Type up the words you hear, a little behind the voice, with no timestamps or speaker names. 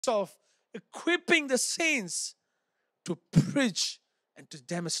of equipping the saints to preach and to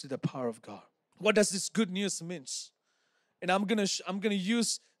demonstrate the power of God. What does this good news mean? And I'm gonna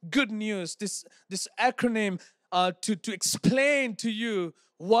use good news, this acronym, to explain to you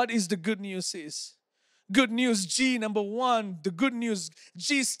what is the good news is. Good news, G, number one, the good news,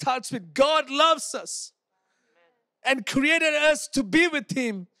 G starts with God loves us and created us to be with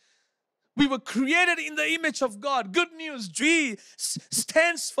Him. We were created in the image of God. Good news, G,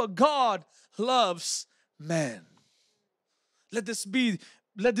 stands for God loves man. Let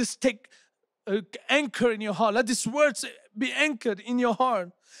this take anchor in your heart. Let these words be anchored in your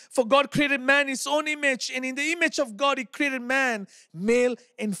heart. For God created man in His own image, and in the image of God He created man, male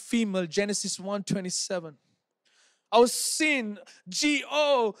and female. Genesis 1:27. Our sin,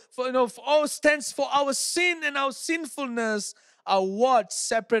 G-O, for O stands for our sin and our sinfulness are what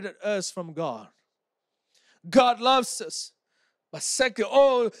separated us from God. God loves us. But second,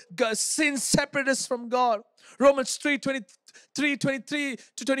 God's sin separated us from God. Romans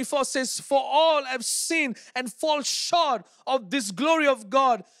 3:23-24 says, for all have sinned and fall short of this glory of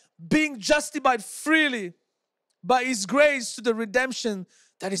God, being justified freely by His grace to the redemption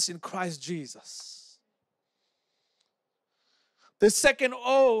that is in Christ Jesus. The second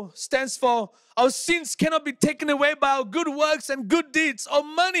O stands for our sins cannot be taken away by our good works and good deeds or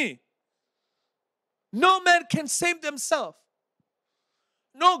money. No man can save themselves.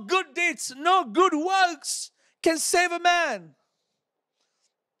 No good deeds, no good works can save a man.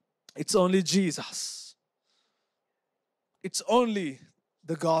 It's only Jesus. It's only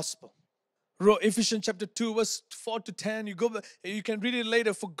the gospel. Ephesians chapter 2 verse 4-10. You can read it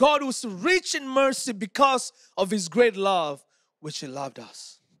later. For God was rich in mercy because of His great love which He loved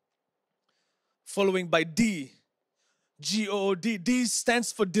us. Following by D, G-O-O-D. D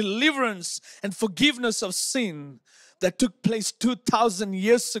stands for deliverance and forgiveness of sin that took place 2,000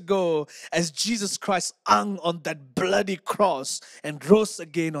 years ago as Jesus Christ hung on that bloody cross and rose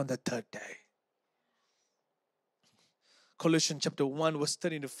again on the third day. Colossians chapter 1 verse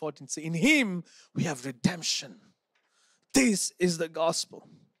 13-14 says, in Him we have redemption. This is the gospel.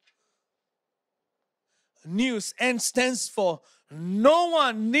 News, N stands for no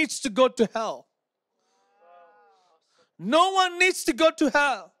one needs to go to hell. No one needs to go to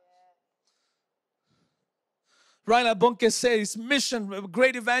hell. Reinhard Bonnke says his mission,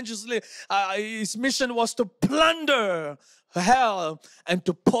 great evangelist, his mission was to plunder hell and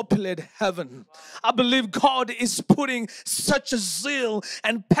to populate heaven. I believe God is putting such a zeal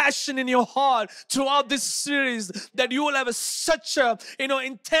and passion in your heart throughout this series that you will have such a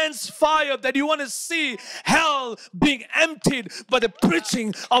intense fire that you want to see hell being emptied by the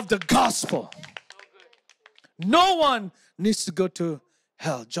preaching of the gospel. No one needs to go to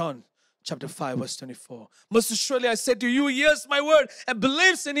hell. John chapter 5 verse 24. Most surely I said to you, hears my word and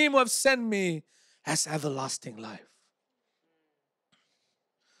believes in Him who have sent me has everlasting life.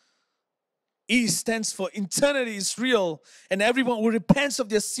 E stands for eternity is real, and everyone who repents of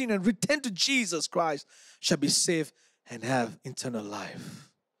their sin and return to Jesus Christ shall be saved and have eternal life.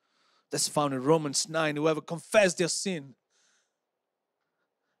 That's found in Romans 9. Whoever confess their sin,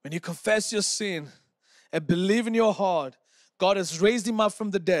 when you confess your sin and believe in your heart God has raised Him up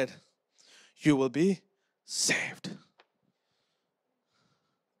from the dead, you will be saved.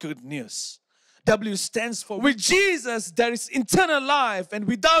 Good news. W stands for with Jesus there is eternal life, and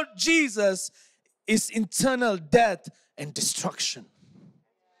without Jesus is eternal death and destruction.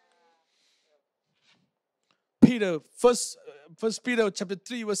 First Peter chapter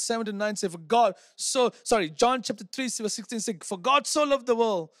 3 verse 7-9 says, John chapter 3 verse 16 says, for God so loved the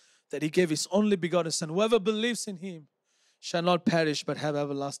world that He gave His only begotten Son. Whoever believes in Him shall not perish but have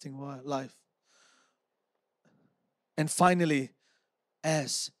everlasting life. And finally,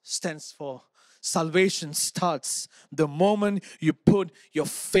 S stands for salvation starts the moment you put your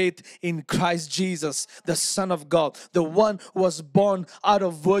faith in Christ Jesus, the Son of God, the one who was born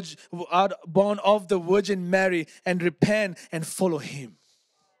of the Virgin Mary, and repent and follow Him.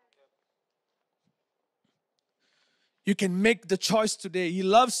 You can make the choice today. He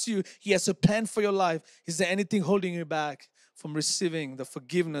loves you. He has a plan for your life. Is there anything holding you back from receiving the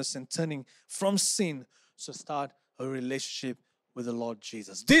forgiveness and turning from sin? So start a relationship with the Lord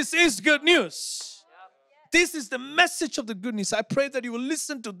Jesus. This is good news. This is the message of the good news. I pray that you will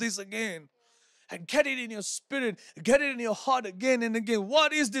listen to this again and get it in your spirit, get it in your heart again and again.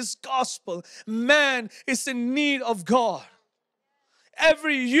 What is this gospel? Man is in need of God.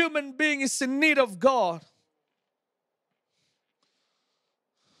 Every human being is in need of God.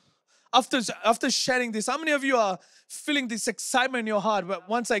 After sharing this, how many of you are feeling this excitement in your heart? But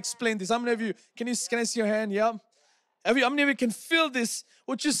once I explain this, how many of you, can I see your hand? Yeah. How many of you can feel this?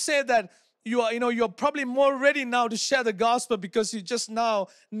 Would you say that you're probably more ready now to share the gospel because you just now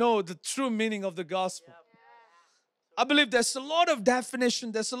know the true meaning of the gospel? I believe there's a lot of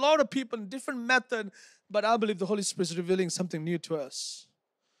definition. There's a lot of people in different method, but I believe the Holy Spirit is revealing something new to us.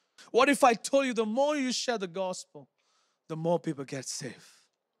 What if I told you the more you share the gospel, the more people get saved?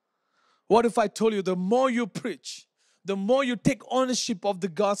 What if I told you the more you preach, the more you take ownership of the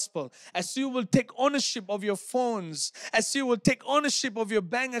gospel, as you will take ownership of your phones, as you will take ownership of your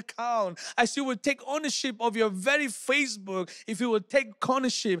bank account, as you will take ownership of your very Facebook, if you will take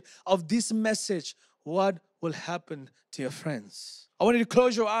ownership of this message, what will happen to your friends? I want you to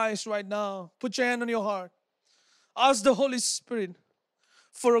close your eyes right now. Put your hand on your heart. Ask the Holy Spirit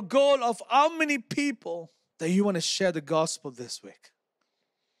for a goal of how many people that you want to share the gospel this week.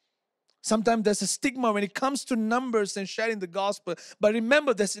 Sometimes there's a stigma when it comes to numbers and sharing the gospel. But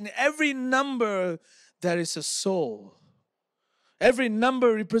remember, there's in every number, there is a soul. Every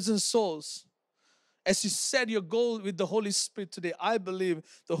number represents souls. As you set your goal with the Holy Spirit today, I believe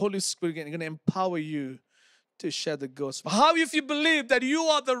the Holy Spirit is going to empower you to share the gospel. How if you believe that you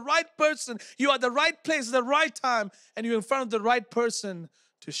are the right person, you are the right place at the right time, and you're in front of the right person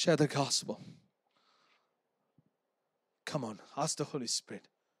to share the gospel? Come on, ask the Holy Spirit.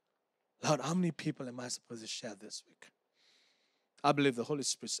 Lord, how many people am I supposed to share this week? I believe the Holy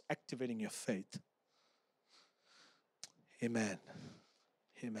Spirit is activating your faith. Amen.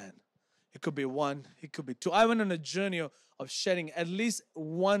 Amen. It could be one, it could be two. I went on a journey of sharing at least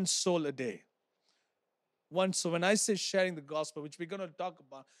one soul a day. One soul. When I say sharing the gospel, which we're going to talk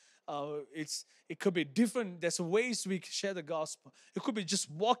about, it could be different. There's ways we can share the gospel. It could be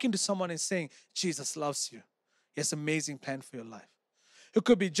just walking to someone and saying, Jesus loves you. He has an amazing plan for your life. It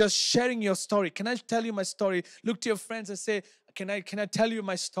could be just sharing your story. Can I tell you my story? Look to your friends and say, can I tell you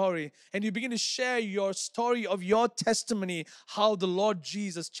my story? And you begin to share your story of your testimony, how the Lord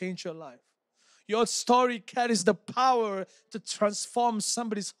Jesus changed your life. Your story carries the power to transform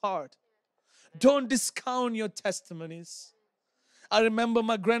somebody's heart. Don't discount your testimonies. I remember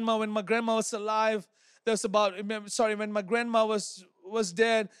my grandma, when my grandma was alive, when my grandma was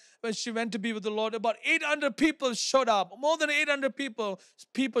dead, when she went to be with the Lord, about 800 people showed up. More than 800 people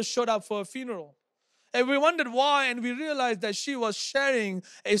showed up for a funeral. And we wondered why, and we realized that she was sharing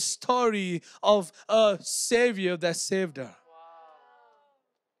a story of a Savior that saved her. Wow.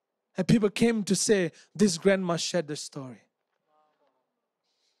 And people came to say, this grandma shared the story.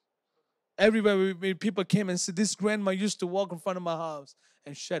 Everywhere people came and said, this grandma used to walk in front of my house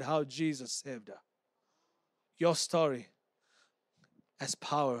and shared how Jesus saved her. Your story has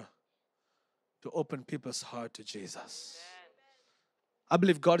power to open people's heart to Jesus. I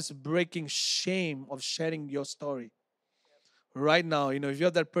believe God is breaking shame of sharing your story. Right now, if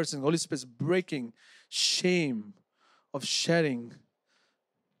you're that person, the Holy Spirit is breaking shame of sharing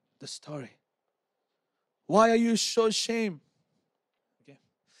the story. Why are you so ashamed? Okay.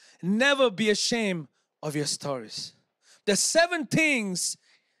 Never be ashamed of your stories. There's 7 things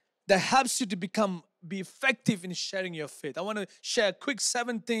that helps you to be effective in sharing your faith. I want to share a quick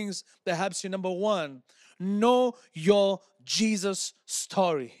 7 things that helps you. Number 1, know your Jesus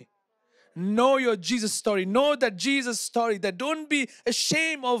story. Know your Jesus story. Know that Jesus story. That don't be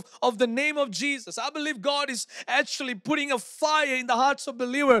ashamed of the name of Jesus. I believe God is actually putting a fire in the hearts of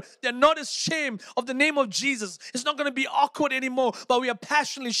believers. They're not ashamed of the name of Jesus. It's not going to be awkward anymore, but we are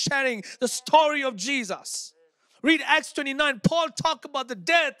passionately sharing the story of Jesus. Read Acts 29. Paul talked about the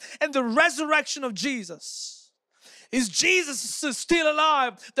death and the resurrection of Jesus. Is Jesus still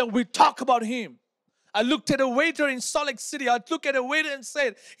alive? Then we talk about Him. I looked at a waiter in Salt Lake City. I looked at a waiter and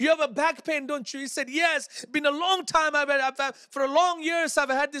said, you have a back pain, don't you? He said, yes. It's been a long time. For a long years, I've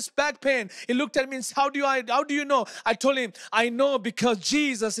had this back pain. He looked at me and said, how do you know? I told him, I know because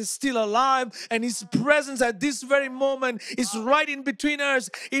Jesus is still alive and His presence at this very moment is right in between us.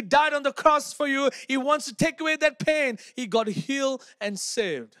 He died on the cross for you. He wants to take away that pain. He got healed and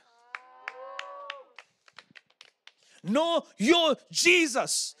saved. Know your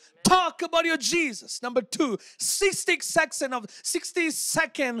Jesus. Talk about your Jesus. Number 2, 60 second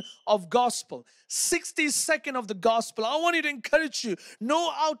of gospel. 60 second of the gospel. I want you to encourage you. Know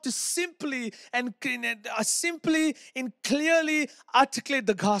how to simply and clearly articulate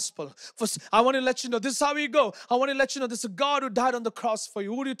the gospel. First, I want to let you know this is how we go. I want to let you know this is a God who died on the cross for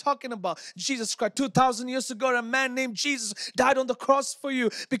you. Who are you talking about? Jesus Christ. 2,000 years ago, a man named Jesus died on the cross for you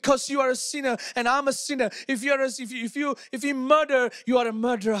because you are a sinner and I'm a sinner. If you murder, you are a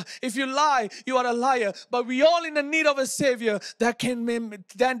murderer. If you lie, you are a liar. But we all in the need of a Savior. Then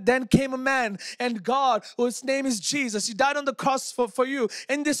came a man, and God, whose name is Jesus. He died on the cross for you.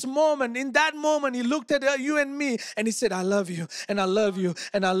 In that moment, He looked at you and me, and He said, I love you, and I love you,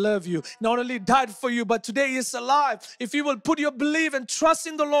 and I love you. Not only died for you, but today He is alive. If you will put your belief and trust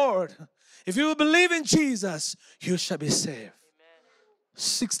in the Lord, if you will believe in Jesus, you shall be saved.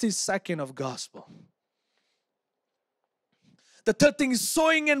 60-second of gospel. The third thing is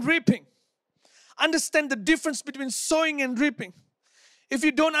sowing and reaping. Understand the difference between sowing and reaping. If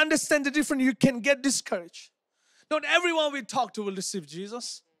you don't understand the difference, you can get discouraged. Not everyone we talk to will receive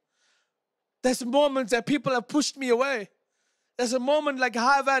Jesus. There's moments that people have pushed me away. There's a moment like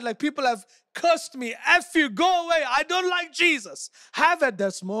I've had, like people have cursed me. F you, go away. I don't like Jesus. I've had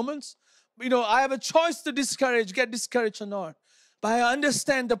those moments. I have a choice to get discouraged or not. But I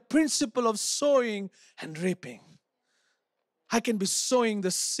understand the principle of sowing and reaping. I can be sowing the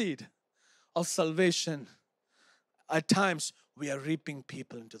seed of salvation. At times, we are reaping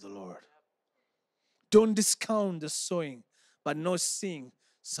people into the Lord. Don't discount the sowing, but no seeing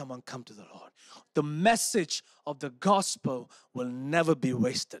someone come to the Lord. The message of the gospel will never be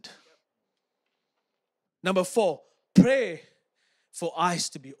wasted. Number 4, pray for eyes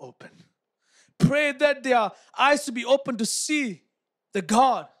to be open. Pray that their eyes to be open to see that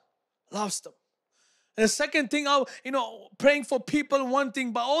God loves them. And the second thing, praying for people, one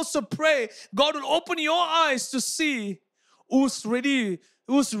thing, but also pray God will open your eyes to see who's ready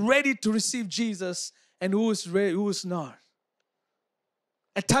to receive Jesus and who is not.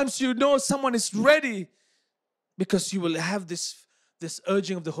 At times someone is ready because you will have this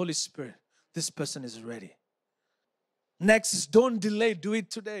urging of the Holy Spirit. This person is ready. Next is don't delay, do it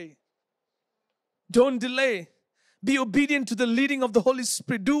today. Don't delay. Be obedient to the leading of the Holy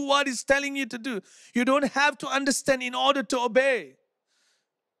Spirit. Do what He's telling you to do. You don't have to understand in order to obey.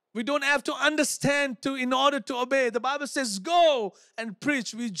 We don't have to understand in order to obey. The Bible says go and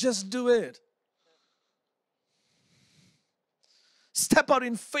preach. We just do it. Step out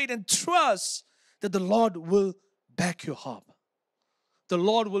in faith and trust that the Lord will back you up. The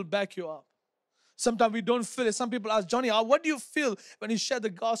Lord will back you up. Sometimes we don't feel it. Some people ask, Johnny, what do you feel when you share the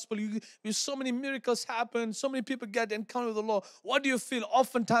gospel? So many miracles happen. So many people get encounter with the Lord. What do you feel?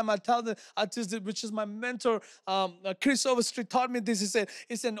 Oftentimes I tell them, which is my mentor, Chris Overstreet taught me this.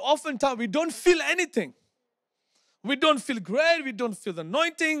 He said, oftentimes we don't feel anything. We don't feel great. We don't feel the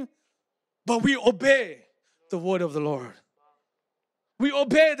anointing. But we obey the word of the Lord. We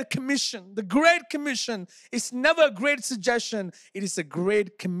obey the commission. The Great Commission is never a great suggestion. It is a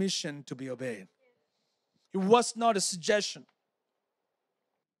great commission to be obeyed. It was not a suggestion.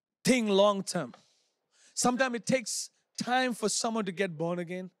 Think long term. Sometimes it takes time for someone to get born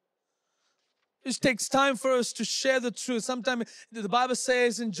again. It takes time for us to share the truth. Sometimes the Bible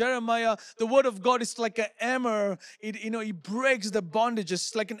says in Jeremiah, the word of God is like an hammer. It breaks the bondages.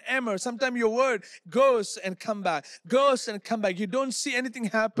 It's like an hammer. Sometimes your word goes and come back. Goes and come back. You don't see anything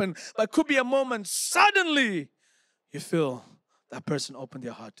happen. But it could be a moment. Suddenly, you feel that person open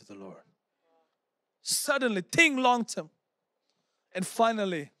their heart to the Lord. Suddenly, think long term. And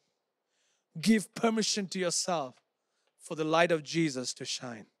finally, give permission to yourself for the light of Jesus to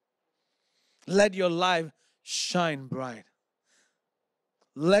shine. Let your life shine bright.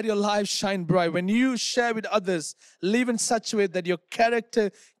 Let your life shine bright. When you share with others, live in such a way that your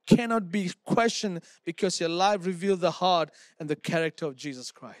character cannot be questioned because your life reveals the heart and the character of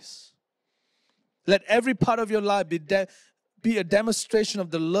Jesus Christ. Let every part of your life be a demonstration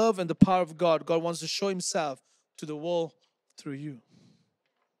of the love and the power of God. God wants to show Himself to the world through you.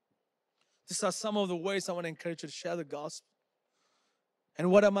 These are some of the ways I want to encourage you to share the gospel. And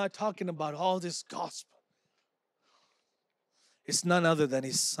what am I talking about? All this gospel. It's none other than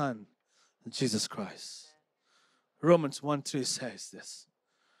His Son, Jesus Christ. Romans 1:3 says this.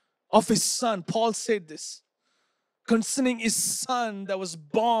 Of His Son, Paul said this. Concerning His Son that was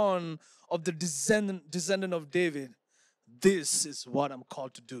born of the descendant of David. This is what I'm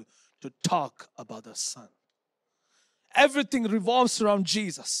called to do, to talk about the Son. Everything revolves around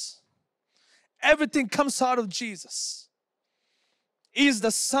Jesus. Everything comes out of Jesus. He's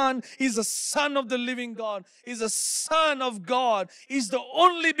the Son. He's the Son of the living God. He's the Son of God. He's the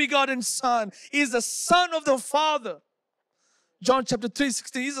only begotten Son. He's the Son of the Father. John chapter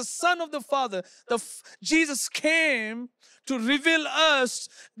 3:16. He's the Son of the Father. Jesus came to reveal us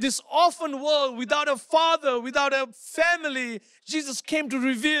this orphan world without a father, without a family. Jesus came to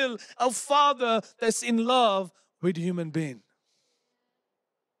reveal a Father that's in love with human being.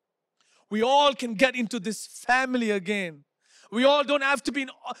 We all can get into this family again. We all don't have to be,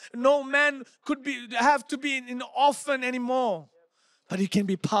 no man have to be an orphan anymore. but you can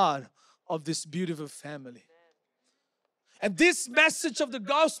be part of this beautiful family. And this message of the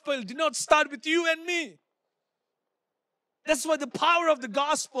gospel did not start with you and me. That's why the power of the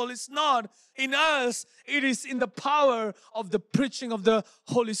gospel is not in us. It is in the power of the preaching of the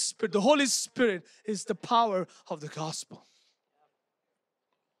Holy Spirit. The Holy Spirit is the power of the gospel.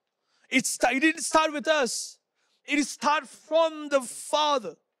 It didn't start with us. It started from the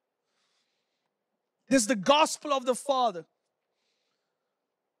Father. This is the gospel of the Father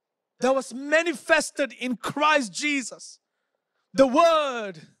that was manifested in Christ Jesus. The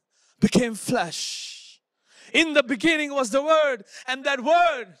Word became flesh. In the beginning was the Word, and that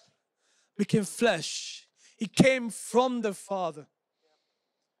Word became flesh. It came from the Father.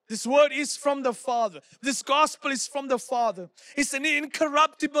 This word is from the Father. This gospel is from the Father. It's an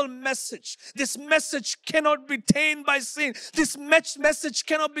incorruptible message. This message cannot be tainted by sin. This message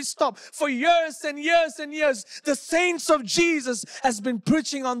cannot be stopped. For years and years and years, the saints of Jesus has been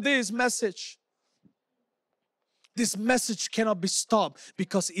preaching on this message. This message cannot be stopped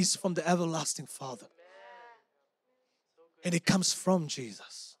because it's from the everlasting Father. And it comes from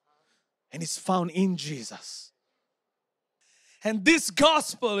Jesus. And it's found in Jesus. And this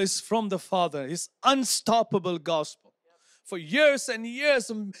gospel is from the Father. It's unstoppable gospel. For years and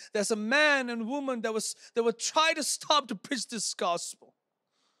years, there's a man and woman that would try to stop to preach this gospel.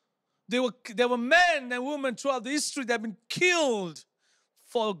 There were men and women throughout the history that have been killed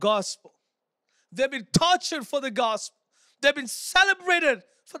for the gospel. They've been tortured for the gospel. They've been celebrated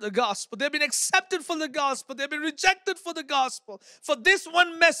for the gospel. They've been accepted for the gospel. They've been rejected for the gospel. For this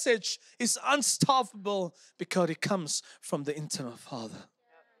one message is unstoppable because it comes from the eternal Father.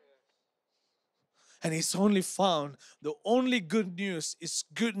 And it's only found, the only good news is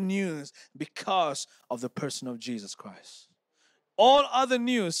good news because of the person of Jesus Christ. All other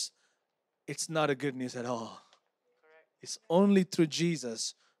news, it's not a good news at all. It's only through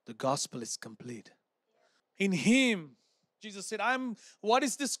Jesus the gospel is complete. In Him, Jesus said, what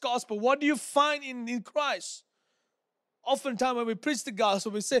is this gospel? What do you find in Christ? Oftentimes when we preach the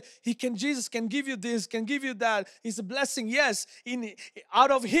gospel, we say, Jesus can give you this, can give you that. He's a blessing. Yes, out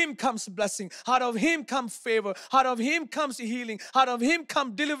of Him comes blessing. Out of Him comes favor. Out of Him comes healing. Out of Him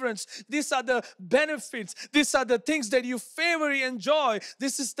comes deliverance. These are the benefits. These are the things that you favor and enjoy.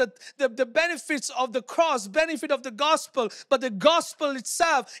 This is the benefits of the cross, benefit of the gospel. But the gospel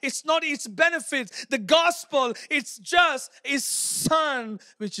itself, it's not its benefits. The gospel, it's just His Son,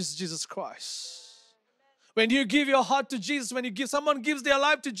 which is Jesus Christ. When you give your heart to Jesus, when someone gives their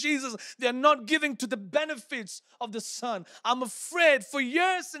life to Jesus, they are not giving to the benefits of the Son. I'm afraid for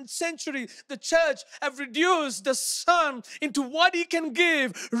years and centuries, the church have reduced the Son into what He can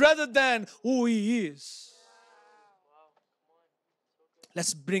give rather than who He is.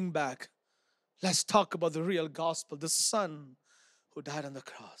 Let's talk about the real gospel, the Son who died on the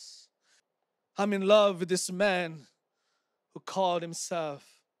cross. I'm in love with this man who called himself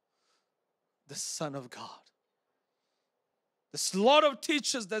the Son of God. There's a lot of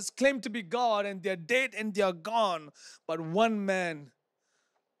teachers that claim to be God and they're dead and they're gone. But one man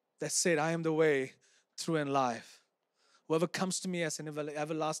that said, I am the way, truth, and life. Whoever comes to me has an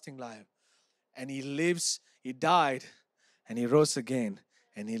everlasting life. And He lives, He died, and He rose again.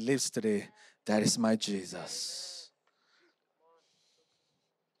 And He lives today. That is my Jesus.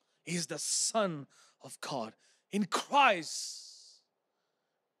 He's the Son of God. In Christ,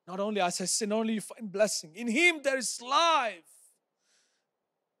 not only, as I said, not only you find blessing. In Him there is life.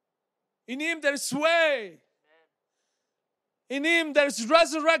 In Him there is way. In Him there is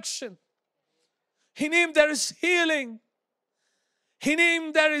resurrection. In Him there is healing. In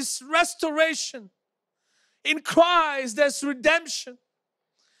Him there is restoration. In Christ there's redemption.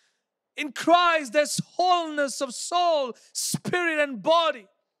 In Christ there's wholeness of soul, spirit, and body.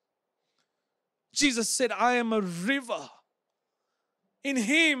 Jesus said, I am a river. In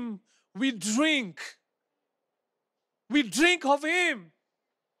Him we drink. We drink of Him.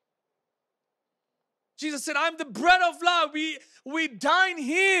 Jesus said, I'm the bread of life. We dine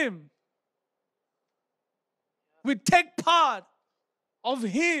Him. We take part of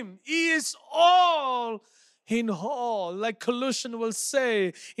Him. He is all in all. Like Colossians will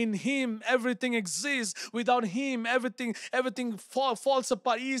say, in Him everything exists. Without Him everything falls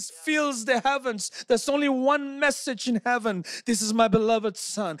apart. He fills the heavens. There's only one message in heaven. This is my beloved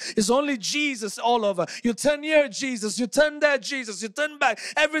Son. It's only Jesus all over. You turn here, Jesus. You turn there, Jesus. You turn back.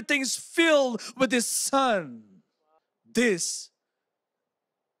 Everything is filled with His Son. This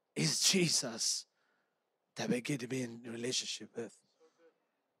is Jesus that we get to be in relationship with.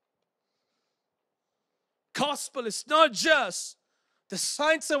 Gospel is not just The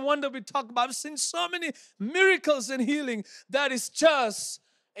signs and wonder we talk about. I've seen so many miracles and healing. That is just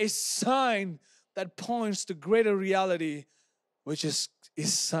a sign that points to greater reality, which is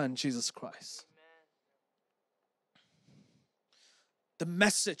His Son, Jesus Christ. The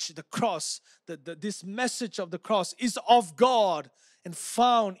message, the cross, this message of the cross is of God and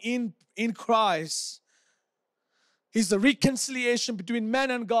found in Christ. He's the reconciliation between man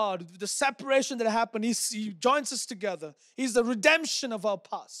and God. The separation that happened, He joins us together. He's the redemption of our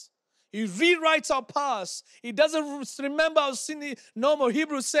past. He rewrites our past. He doesn't remember our sin no more.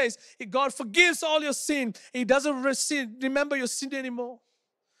 Hebrews says, God forgives all your sin. He doesn't remember your sin anymore.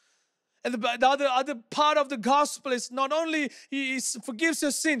 And the other part of the gospel is not only He forgives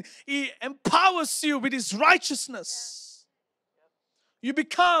your sin, He empowers you with His righteousness. You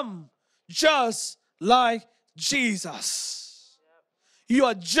become just like Jesus. You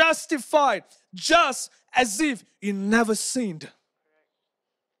are justified just as if you never sinned.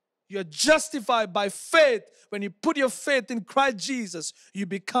 You are justified by faith. When you put your faith in Christ Jesus, you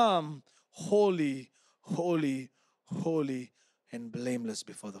become holy, holy, holy, and blameless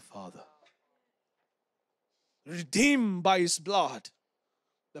before the Father. Redeemed by His blood,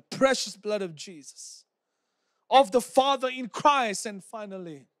 the precious blood of Jesus, of the Father in Christ, and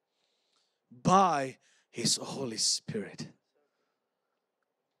finally, by His Holy Spirit.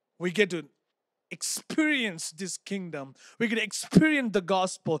 We get to experience this kingdom. We get to experience the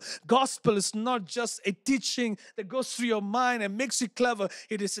gospel. Gospel is not just a teaching that goes through your mind and makes you clever.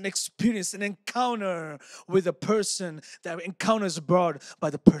 It is an experience, an encounter with a person. That encounter is brought by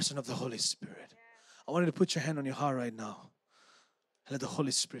the person of the Holy Spirit. I want you to put your hand on your heart right now and let the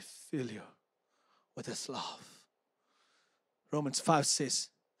Holy Spirit fill you with His love. Romans 5 says,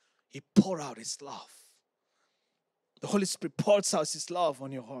 He poured out His love. The Holy Spirit pours out His love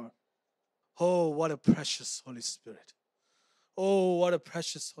on your heart. Oh, what a precious Holy Spirit. Oh, what a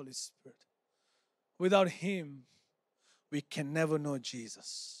precious Holy Spirit. Without Him, we can never know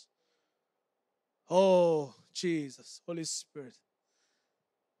Jesus. Oh, Jesus, Holy Spirit.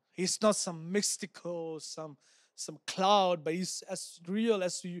 He's not some mystical, some cloud, but He's as real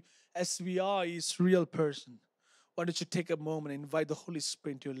as we are. He's a real person. Why don't you take a moment and invite the Holy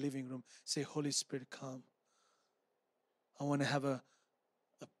Spirit into your living room. Say, Holy Spirit, come. I want to have a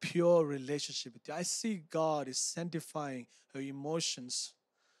pure relationship with you. I see God is sanctifying your emotions,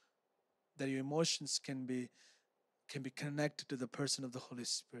 that your emotions can be connected to the person of the Holy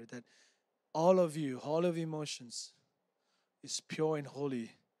Spirit, that all of emotions is pure and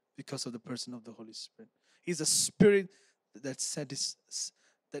holy because of the person of the Holy Spirit. He's a spirit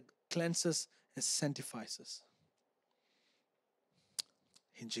that cleanses and sanctifies us.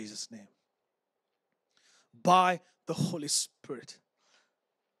 In Jesus' name. By the Holy Spirit.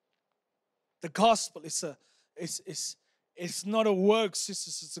 The gospel is it's not a works.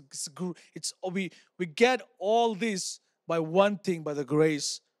 We get all this by one thing, by the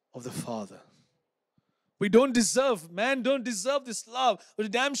grace of the Father. We don't deserve, man don't deserve this love,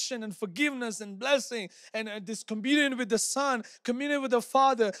 redemption and forgiveness and blessing and this communion with the Son, communion with the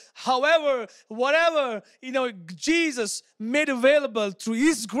Father. However, whatever, Jesus made available through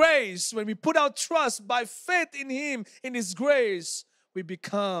His grace, when we put our trust by faith in Him, in His grace, we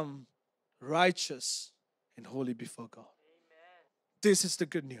become righteous and holy before God. Amen. This is the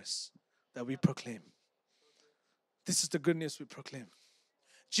good news that we proclaim. This is the good news we proclaim.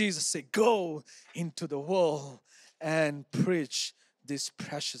 Jesus said, go into the world and preach this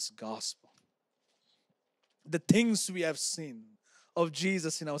precious gospel. The things we have seen of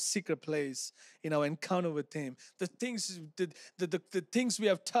Jesus in our secret place, in our encounter with Him, the things we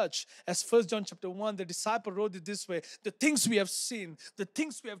have touched, as 1 John chapter 1, the disciple wrote it this way, the things we have seen, the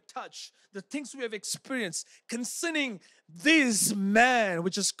things we have touched, the things we have experienced concerning this man,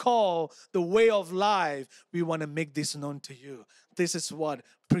 which is called the way of life, we want to make this known to you. This is what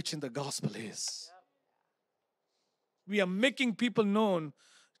preaching the gospel is. We are making people known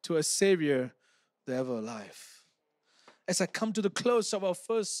to a Savior, the ever alive. As I come to the close of our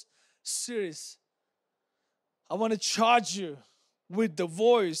first series, I want to charge you with the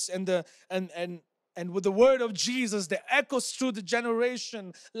voice and with the word of Jesus that echoes through the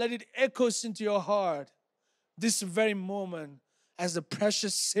generation. Let it echoes into your heart this very moment, as the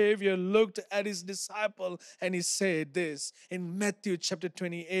precious Savior looked at His disciple and He said this in Matthew chapter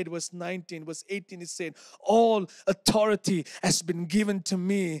 28 verse 19, verse 18. He said, all authority has been given to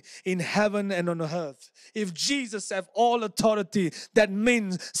me in heaven and on earth. If Jesus have all authority, that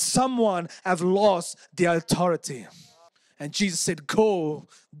means someone have lost their authority. And Jesus said, go,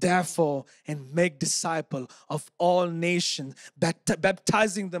 therefore, and make disciples of all nations,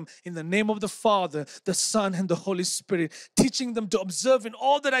 baptizing them in the name of the Father, the Son, and the Holy Spirit, teaching them to observe in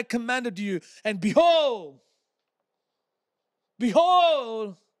all that I commanded you. And behold,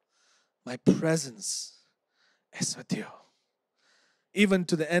 my presence is with you. Even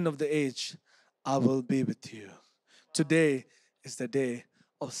to the end of the age, I will be with you. Today is the day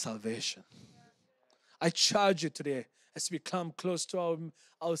of salvation. I charge you today, as we come close to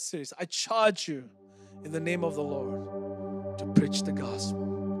our series, I charge you in the name of the Lord to preach the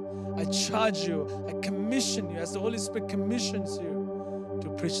gospel. I charge you, I commission you, as the Holy Spirit commissions you to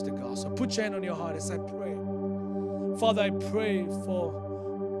preach the gospel. Put your hand on your heart as I pray. Father, I pray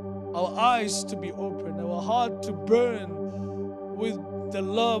for our eyes to be open, our heart to burn with the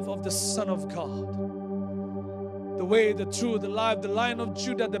love of the Son of God. The way, the truth, the life, the Lion of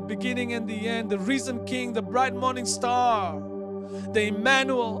Judah, the beginning and the end, the risen King, the bright morning star, the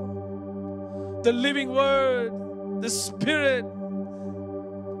Emmanuel, the living Word, the Spirit,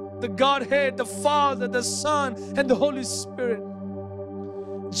 the Godhead, the Father, the Son, and the Holy Spirit.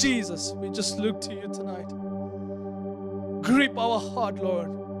 Jesus, we just look to you tonight. Grip our heart,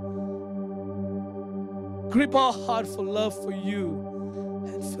 Lord. Grip our heart for love for you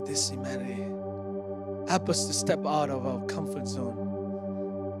and for this humanity. Help us to step out of our comfort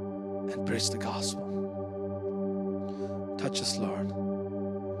zone and preach the gospel. Touch us, Lord.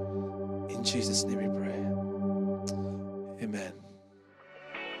 In Jesus' name we pray. Amen.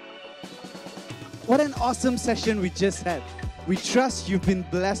 What an awesome session we just had. We trust you've been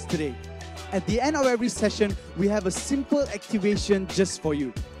blessed today. At the end of every session, we have a simple activation just for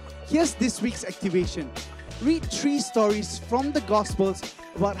you. Here's this week's activation. Read 3 stories from the Gospels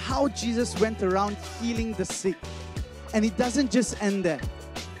about how Jesus went around healing the sick. And it doesn't just end there.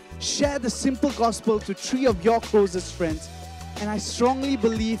 Share the simple gospel to 3 of your closest friends. And I strongly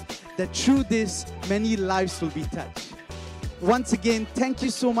believe that through this, many lives will be touched. Once again, thank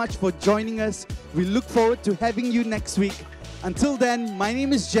you so much for joining us. We look forward to having you next week. Until then, my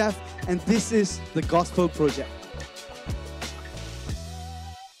name is Jeff, and this is The Gospel Project.